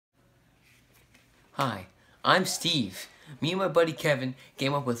Hi, I'm Steve. Me and my buddy Kevin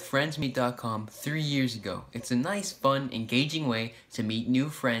came up with friendsmeet.com 3 years ago. It's a nice, fun, engaging way to meet new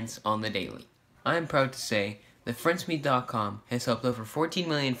friends on the daily. I am proud to say that friendsmeet.com has helped over 14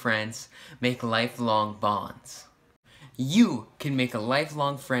 million friends make lifelong bonds. You can make a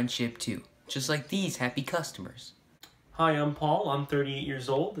lifelong friendship too, just like these happy customers. Hi, I'm Paul. I'm 38 years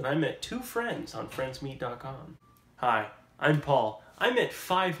old, and I met 2 friends on friendsmeet.com. Hi, I'm Paul. I met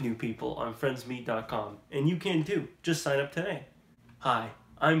 5 new people on friendsmeet.com, and you can too. Just sign up today. Hi,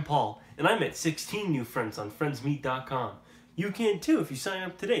 I'm Paul, and I met 16 new friends on friendsmeet.com. You can too if you sign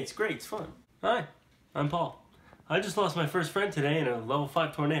up today. It's great. It's fun. Hi, I'm Paul. I just lost my first friend today in a level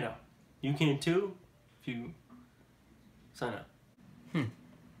 5 tornado. You can too if you sign up.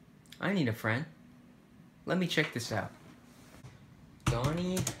 I need a friend. Let me check this out.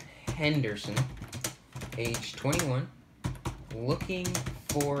 Donnie Henderson, age 21, looking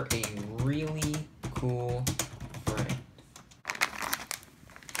for a really cool friend.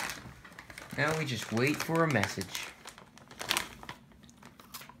 Now we just wait for a message.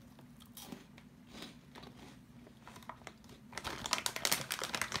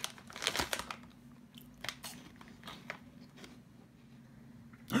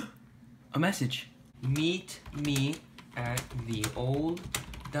 A message. Meet me at the old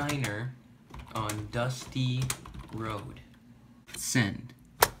diner on Dusty Road. Send.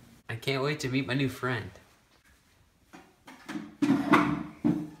 I can't wait to meet my new friend.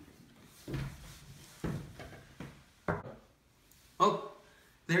 Oh,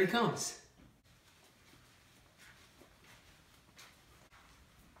 there he comes.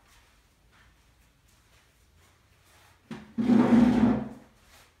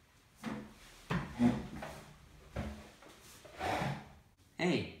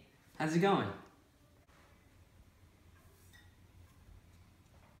 Hey, how's it going?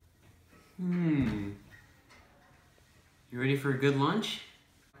 You ready for a good lunch?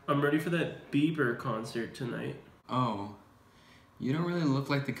 I'm ready for that Bieber concert tonight. Oh, you don't really look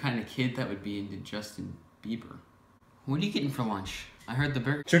like the kind of kid that would be into Justin Bieber. What are you getting for lunch? I heard the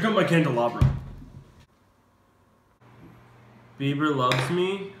burger. Check out my candelabra. Bieber loves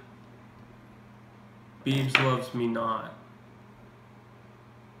me. Biebs loves me not.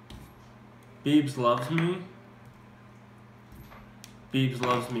 Biebs loves me. Biebs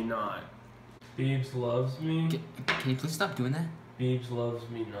loves me not. Biebs loves me. Can you please stop doing that? Biebs loves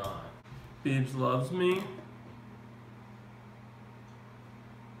me not. Biebs loves me.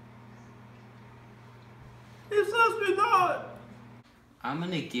 Biebs loves me not. I'm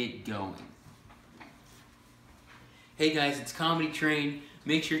gonna get going. Hey guys, it's Comedy Train.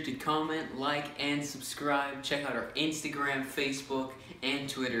 Make sure to comment, like, and subscribe. Check out our Instagram, Facebook, and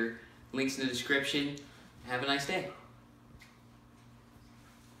Twitter. Links in the description. Have a nice day.